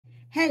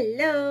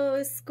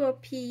Hello,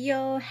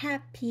 Scorpio.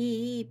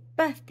 Happy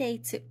birthday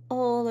to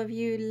all of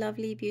you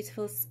lovely,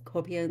 beautiful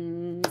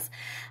Scorpions.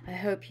 I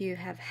hope you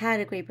have had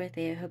a great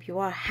birthday. I hope you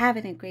are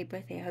having a great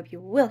birthday. I hope you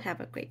will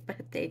have a great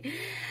birthday.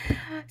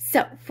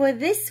 So for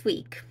this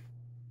week,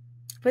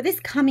 for this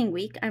coming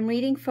week, I'm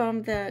reading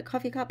from the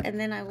coffee cup and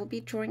then I will be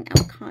drawing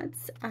out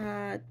cards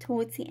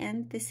towards the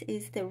end. This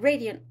is the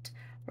Radiant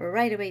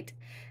Rider-Waite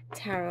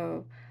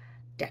Tarot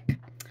deck.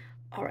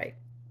 All right.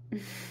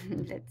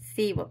 Let's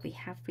see what we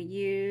have for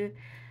you,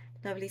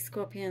 lovely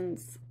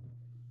Scorpions.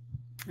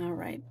 All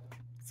right,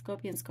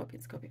 Scorpion.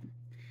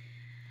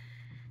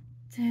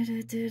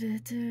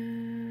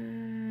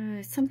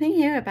 Something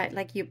here about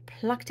like you're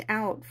plucked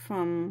out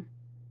from,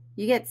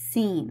 you get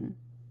seen,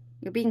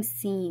 you're being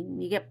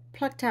seen, you get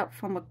plucked out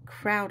from a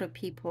crowd of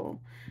people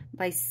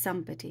by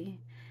somebody.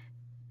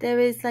 There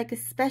is like a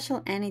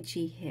special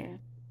energy here.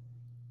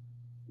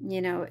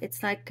 You know,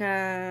 it's like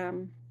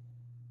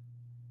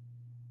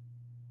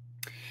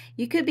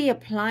you could be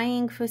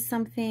applying for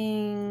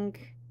something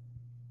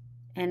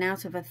and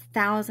out of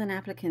 1,000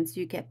 applicants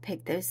you get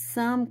picked. There's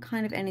some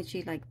kind of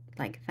energy like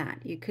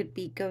that. You could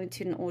be going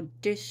to an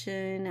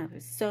audition, out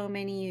of so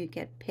many you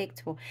get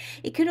picked. Or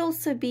it could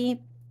also be,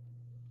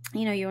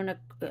 you know, you're in a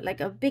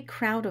big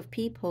crowd of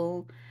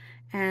people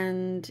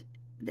and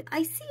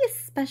I see a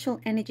special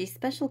energy,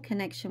 special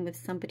connection with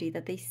somebody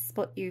that they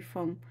spot you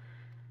from,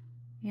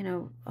 you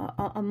know,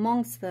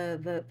 amongst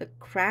the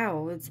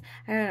crowds.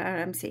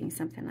 I'm seeing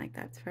something like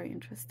that. It's very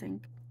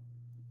interesting.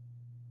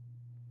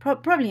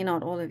 Probably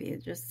not all of you,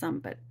 just some.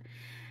 But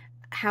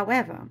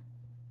however,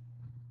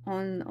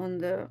 on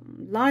the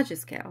larger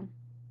scale,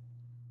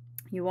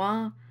 you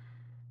are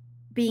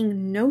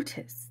being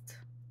noticed.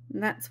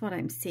 That's what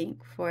I'm seeing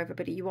for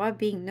everybody. You are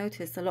being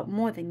noticed a lot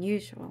more than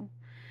usual.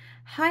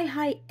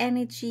 High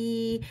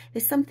energy.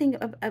 There's something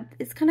of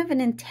it's kind of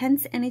an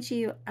intense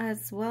energy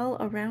as well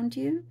around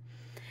you.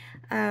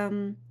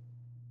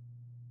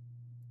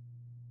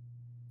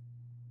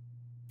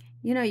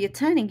 You know, you're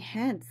turning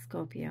heads,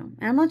 Scorpio.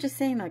 And I'm not just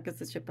saying like because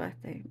it's your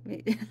birthday.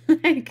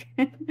 Like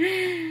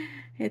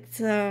it's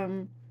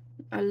a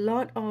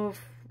lot of,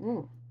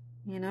 ooh,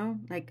 you know,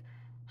 like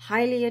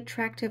highly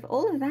attractive.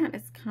 All of that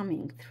is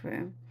coming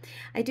through.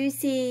 I do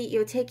see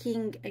you're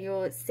taking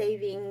your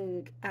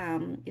savings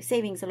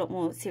a lot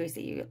more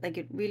seriously. You're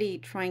really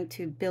trying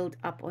to build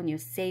up on your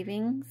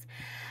savings.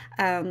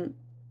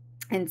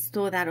 And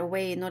store that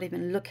away and not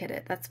even look at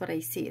it. That's what I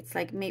see. It's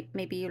like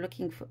maybe you're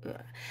looking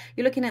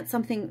at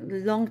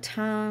something long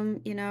term,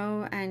 you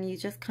know, and you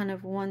just kind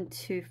of want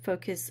to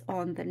focus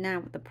on the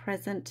now, the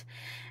present,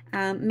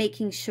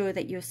 making sure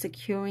that you're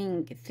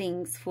securing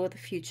things for the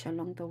future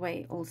along the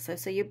way also.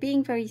 So you're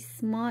being very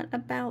smart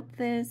about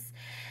this.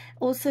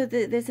 Also,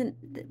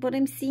 what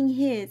I'm seeing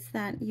here is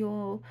that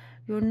you're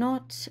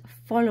not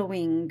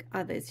following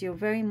others. You're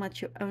very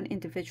much your own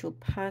individual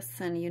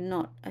person. You're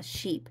not a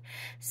sheep.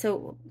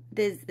 So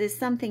there's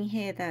something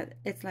here that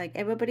it's like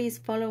everybody's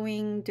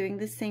following, doing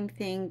the same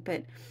thing,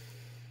 but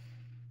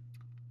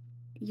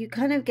you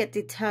kind of get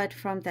deterred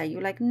from that.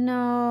 You're like,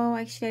 no,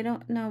 actually, I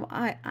don't know.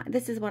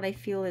 This is what I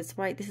feel is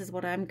right. This is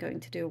what I'm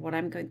going to do, what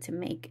I'm going to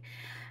make.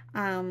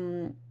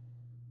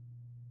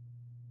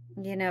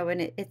 You know,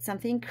 and it's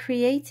something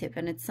creative,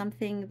 and it's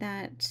something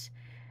that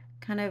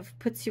kind of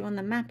puts you on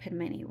the map in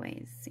many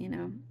ways. You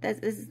know, this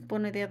is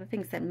one of the other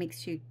things that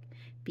makes you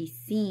be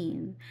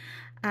seen.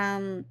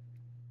 I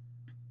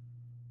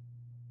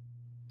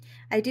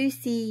do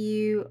see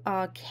you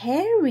are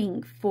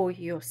caring for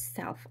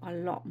yourself a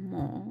lot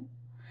more.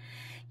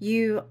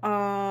 You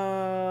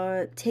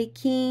are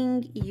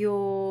taking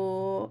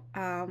your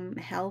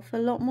health a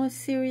lot more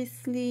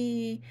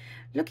seriously,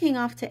 looking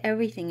after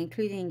everything,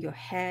 including your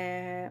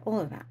hair, all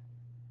of that.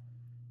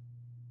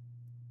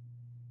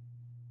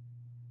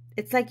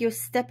 It's like you're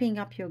stepping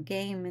up your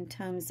game in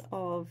terms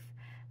of,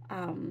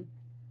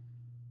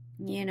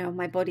 you know,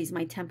 my body's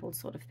my temple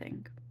sort of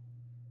thing.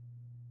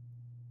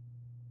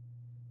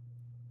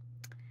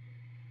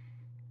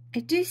 I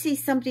do see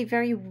somebody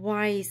very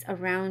wise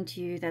around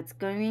you that's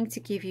going to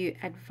give you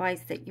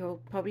advice that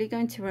you're probably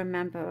going to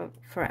remember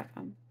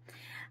forever.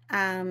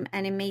 And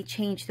it may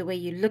change the way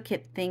you look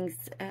at things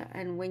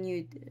and when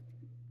you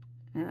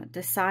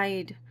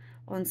decide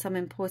on some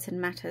important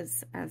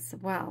matters as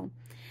well.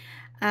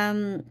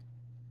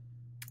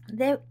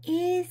 There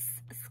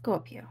is,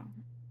 Scorpio,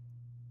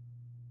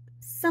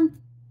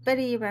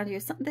 somebody around you.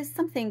 There's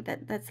something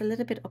that's a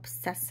little bit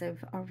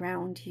obsessive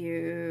around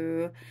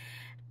you.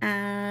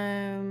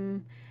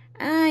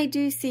 I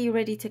do see you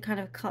ready to kind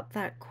of cut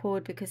that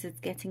cord because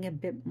it's getting a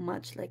bit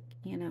much, like,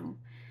 you know,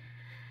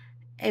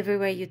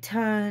 everywhere you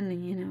turn,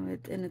 and you know,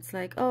 and it's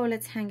like, oh,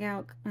 let's hang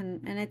out,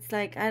 and it's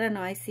like, I don't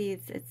know, I see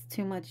it's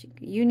too much.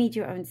 You need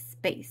your own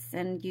space,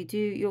 and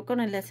you're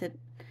gonna let it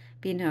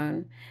be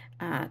known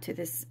to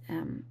this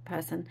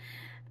person,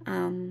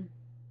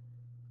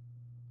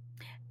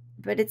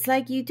 but it's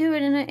like you do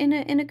it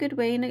in a good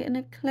way, in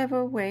a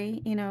clever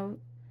way, you know,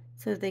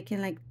 so they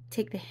can like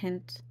take the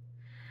hint.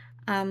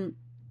 There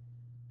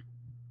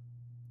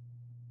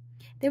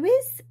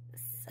is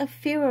a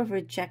fear of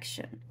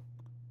rejection.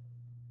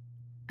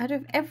 Out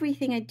of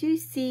everything, I do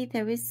see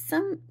there is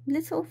some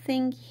little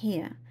thing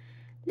here,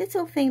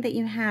 little thing that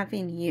you have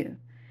in you,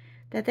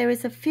 that there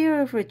is a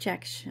fear of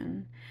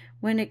rejection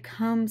when it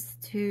comes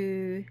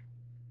to,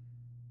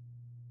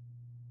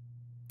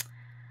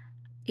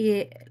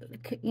 you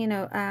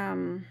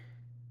know,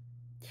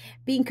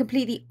 being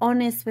completely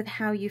honest with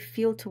how you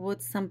feel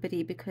towards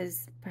somebody,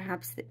 because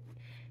perhaps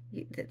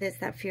there's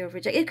that fear of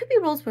rejection. It could be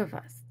roles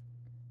reversed.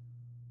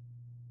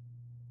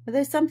 But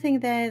there's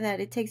something there that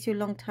it takes you a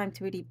long time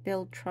to really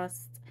build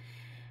trust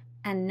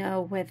and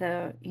know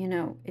whether, you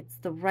know, it's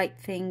the right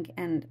thing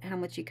and how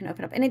much you can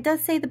open up. And it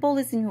does say the ball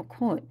is in your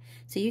court,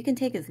 so you can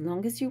take as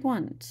long as you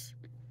want.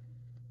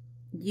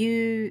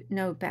 You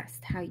know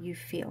best how you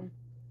feel.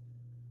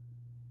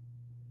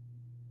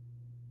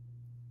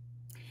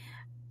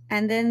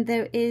 And then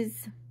there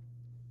is,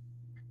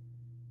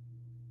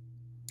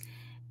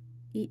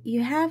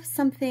 you have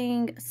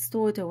something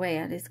stored away,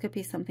 and this could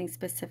be something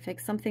specific,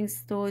 something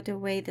stored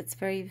away that's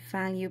very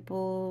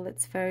valuable,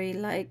 that's very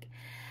like,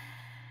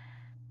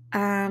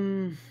 I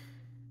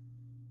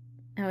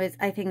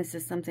think this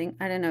is something,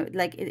 I don't know,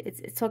 like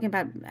it's talking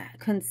about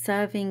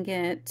conserving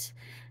it.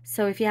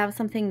 So if you have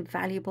something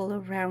valuable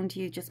around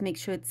you, just make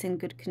sure it's in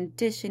good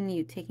condition,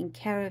 you're taking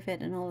care of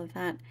it and all of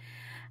that,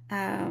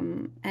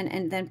 and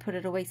then put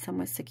it away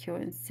somewhere secure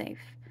and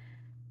safe.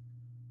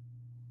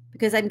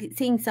 Because I'm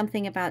seeing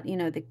something about, you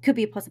know, there could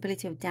be a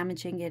possibility of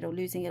damaging it or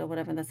losing it or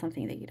whatever. That's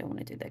something that you don't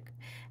want to do. That,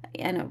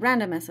 I know,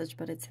 random message,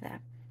 but it's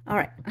there. All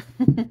right.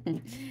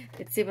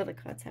 Let's see what the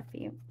cards have for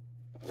you.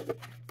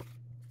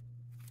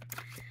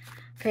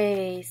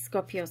 Okay,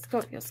 Scorpio,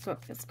 Scorpio,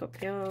 Scorpio,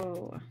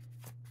 Scorpio.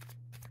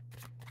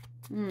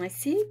 I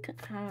see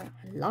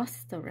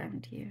lust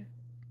around you.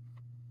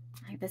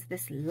 Like there's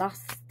this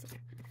lust.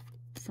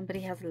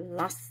 Somebody has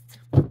lust.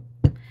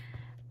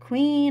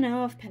 Queen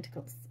of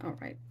Pentacles. All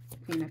right.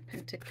 Queen of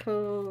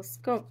Pentacles,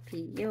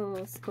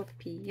 Scorpio,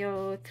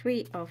 Scorpio,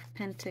 3 of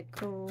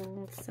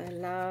Pentacles. I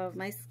love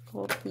my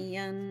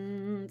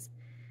Scorpions.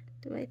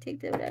 Do I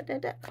take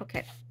the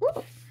okay.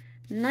 Woo.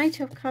 Knight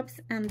of Cups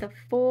and the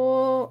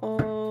 4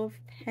 of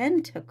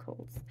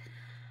Pentacles.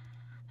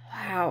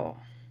 Wow.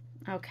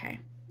 Okay.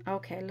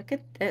 Okay, look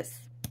at this.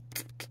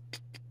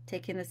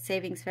 Taking the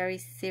savings very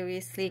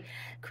seriously.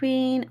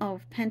 Queen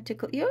of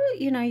Pentacles.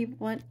 You know, you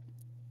want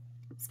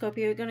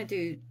Scorpio, you're going to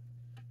do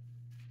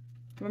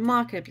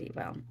remarkably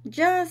well,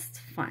 just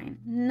fine,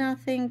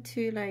 nothing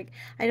to like,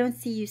 I don't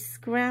see you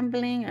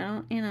scrambling, I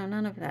don't, you know,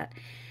 none of that.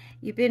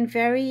 You've been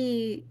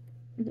very,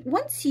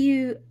 once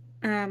you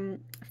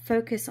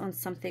focus on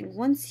something,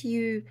 once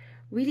you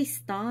really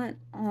start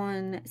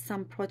on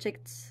some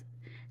projects,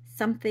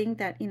 something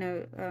that, you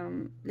know,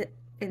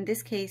 in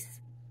this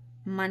case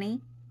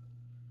money,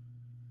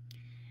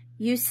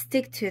 you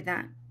stick to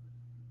that,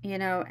 you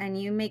know,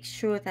 and you make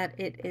sure that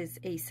it is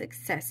a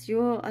success.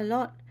 You're a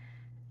lot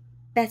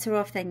better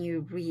off than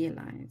you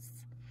realize.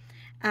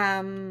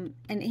 And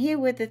here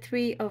with the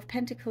 3 of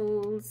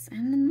Pentacles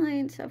and the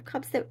Knight of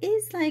Cups, there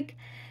is like,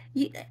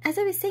 as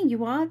I was saying,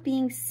 you are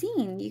being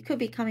seen. You could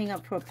be coming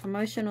up for a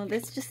promotion, or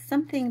there's just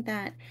something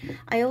that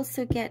I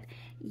also get.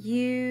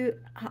 You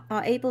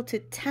are able to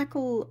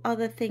tackle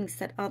other things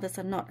that others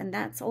are not, and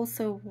that's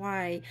also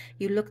why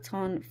you looked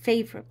on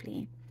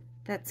favorably.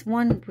 That's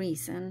one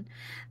reason.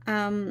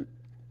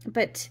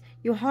 But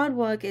your hard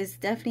work is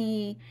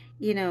definitely,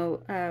 you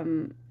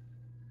know,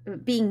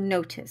 being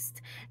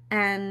noticed.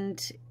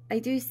 And I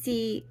do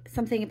see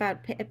something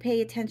about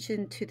pay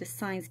attention to the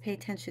signs, pay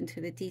attention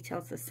to the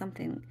details. There's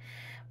something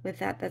with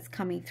that that's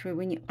coming through.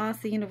 When you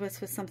ask the universe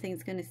for something,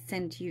 it's going to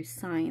send you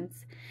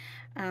signs,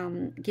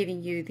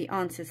 giving you the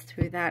answers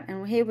through that. And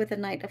we're here with the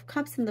Knight of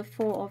Cups and the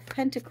 4 of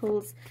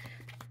Pentacles.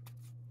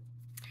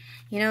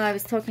 You know, I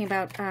was talking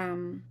about,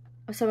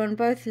 so on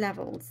both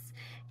levels,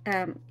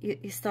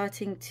 you're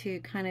starting to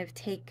kind of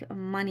take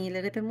money a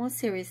little bit more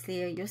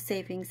seriously, your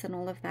savings and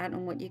all of that,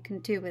 and what you can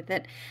do with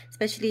it,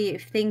 especially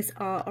if things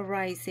are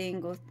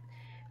arising,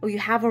 or you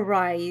have a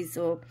rise,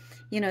 or,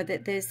 you know,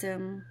 that there's,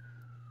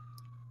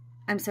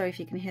 I'm sorry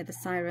if you can hear the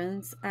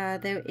sirens.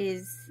 There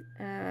is,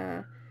 you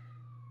know,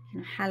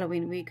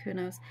 Halloween week, who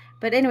knows.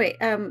 But anyway,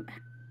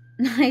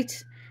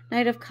 Knight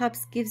of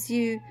Cups gives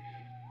you,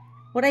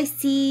 what I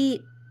see,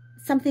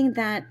 something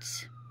that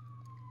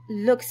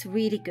looks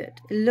really good.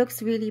 It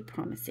looks really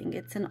promising.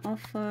 It's an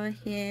offer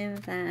here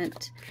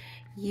that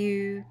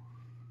you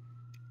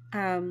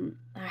are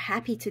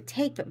happy to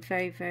take, but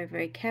very, very,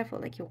 very careful.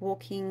 Like you're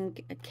walking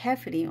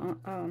carefully.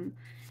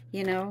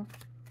 You know,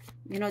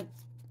 you're not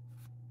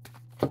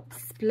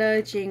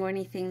splurging or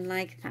anything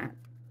like that.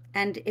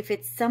 And if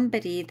it's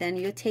somebody, then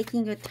you're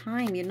taking your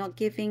time. You're not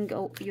giving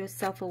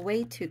yourself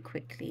away too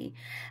quickly.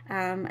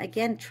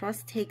 Again,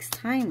 trust takes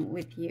time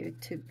with you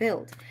to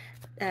build.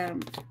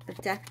 The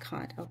Death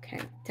card. Okay,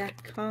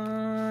 Death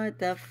card.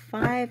 The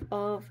 5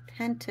 of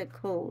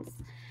Pentacles.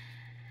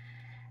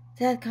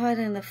 Death card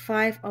and the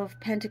 5 of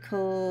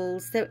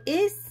Pentacles. There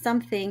is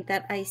something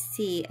that I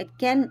see.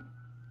 Again,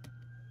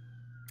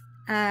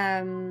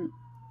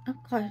 Oh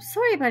God,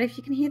 sorry about if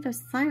you can hear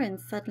those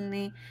sirens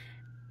suddenly.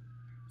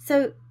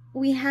 So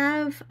we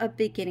have a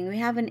beginning, we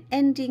have an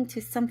ending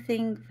to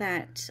something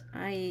that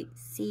I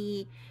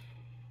see,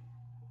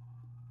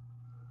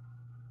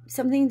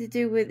 something to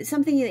do with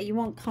something that you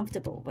weren't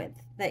comfortable with,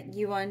 that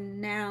you are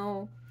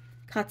now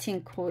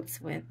cutting cords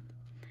with,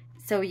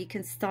 so you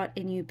can start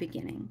a new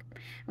beginning.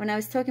 When I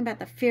was talking about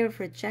the fear of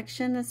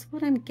rejection, that's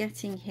what I'm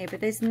getting here,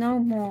 but there's no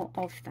more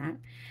of that.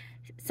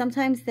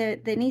 Sometimes there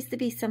needs to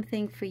be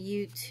something for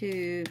you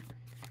to,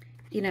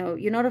 you know,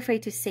 you're not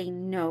afraid to say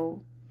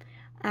no,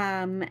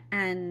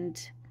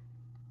 and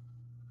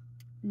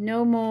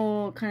no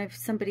more kind of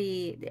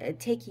somebody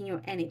taking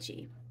your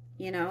energy,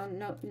 you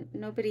know,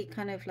 nobody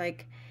kind of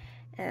like,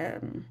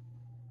 because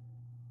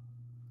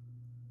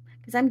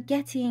I'm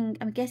getting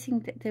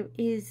that there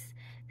is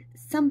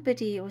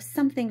somebody or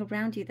something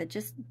around you that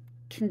just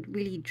can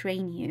really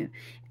drain you,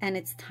 and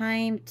it's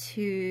time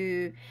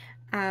to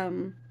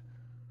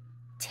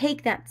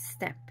take that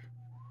step,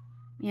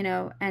 you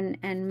know,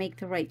 and make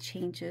the right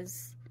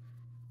changes.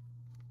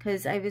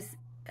 Because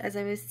as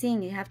I was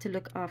seeing, you have to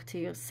look after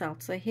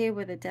yourself. So here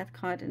with the Death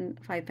card and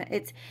 5,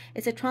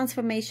 it's a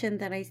transformation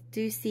that I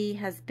do see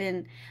has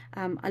been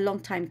a long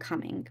time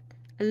coming,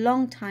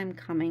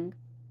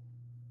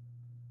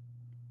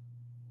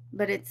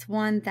 but it's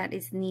one that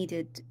is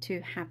needed to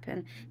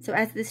happen. So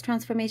as this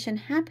transformation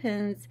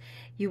happens,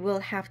 you will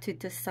have to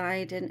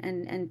decide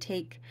and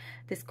take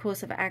this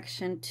course of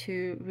action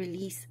to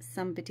release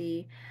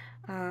somebody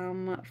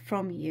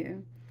from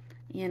you,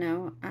 you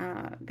know,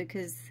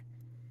 because,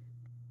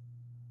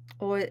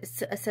 or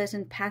a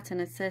certain pattern,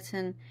 a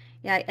certain,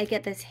 yeah, I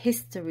get this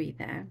history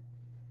there.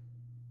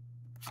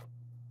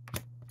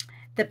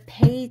 The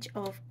Page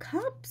of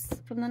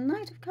Cups, from the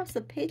Knight of Cups,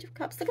 the Page of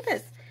Cups. Look at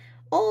this.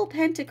 All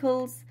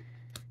Pentacles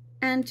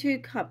and 2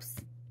 Cups.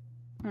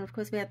 And of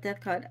course we have Death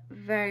card.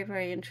 Very,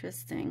 very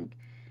interesting.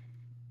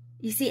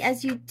 You see,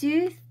 as you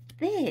do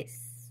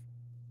this,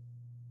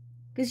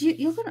 because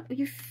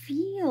you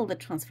feel the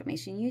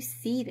transformation, you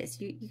see this,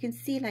 you can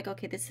see like,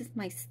 okay, this is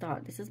my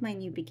start, this is my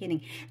new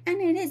beginning.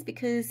 And it is,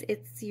 because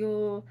it's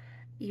your,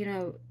 you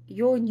know,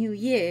 your new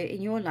year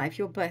in your life,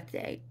 your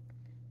birthday.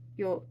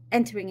 You're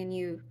entering a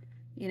new,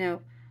 you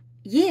know,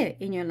 year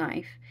in your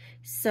life.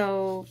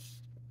 So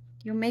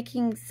you're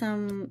making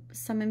some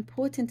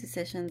important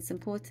decisions,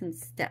 important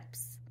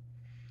steps.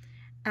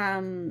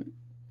 And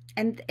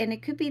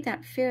it could be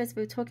that fear, as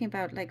we were talking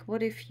about, like,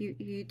 what if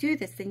you do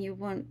this, then you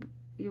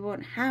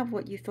won't have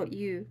what you thought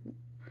you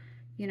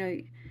know,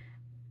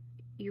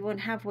 you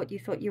won't have what you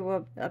thought you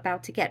were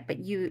about to get, but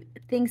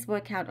things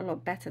work out a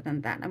lot better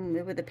than that. And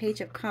with the Page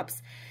of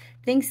Cups,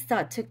 things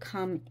start to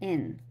come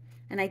in,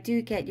 and I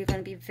do get you're going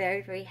to be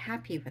very, very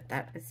happy with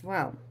that as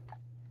well.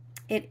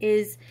 It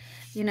is,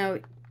 you know,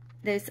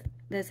 there's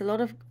a lot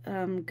of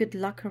good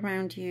luck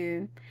around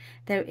you.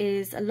 There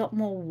is a lot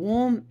more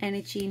warm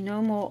energy,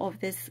 no more of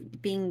this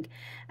being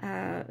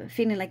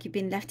feeling like you've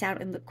been left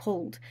out in the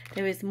cold.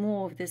 There is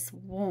more of this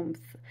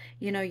warmth.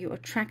 You know, you're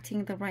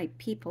attracting the right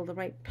people, the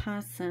right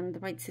person, the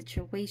right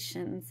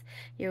situations.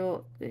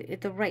 You're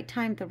at the right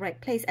time, the right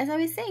place. As I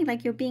was saying,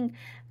 like, you're being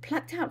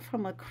plucked out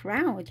from a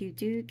crowd. You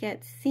do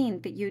get seen,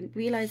 but you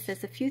realize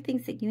there's a few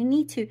things that you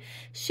need to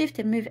shift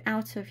and move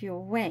out of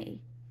your way,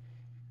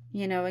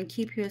 you know, and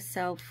keep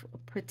yourself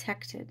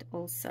protected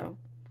also.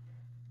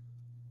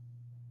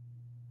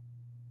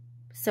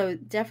 So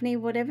definitely,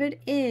 whatever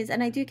it is,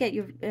 and I do get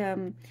you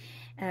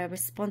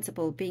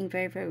responsible, being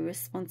very, very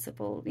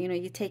responsible. You know,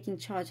 you're taking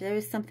charge. There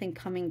is something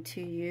coming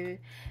to you,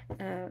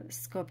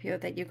 Scorpio,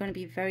 that you're going to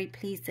be very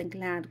pleased and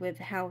glad with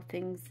how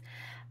things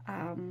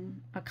are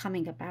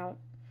coming about.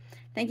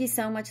 Thank you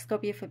so much,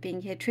 Scorpio, for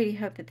being here. Truly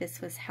hope that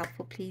this was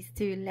helpful. Please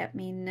do let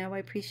me know. I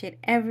appreciate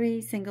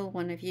every single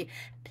one of you.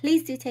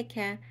 Please do take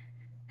care.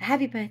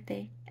 Happy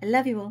birthday. I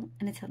love you all.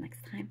 And until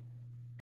next time.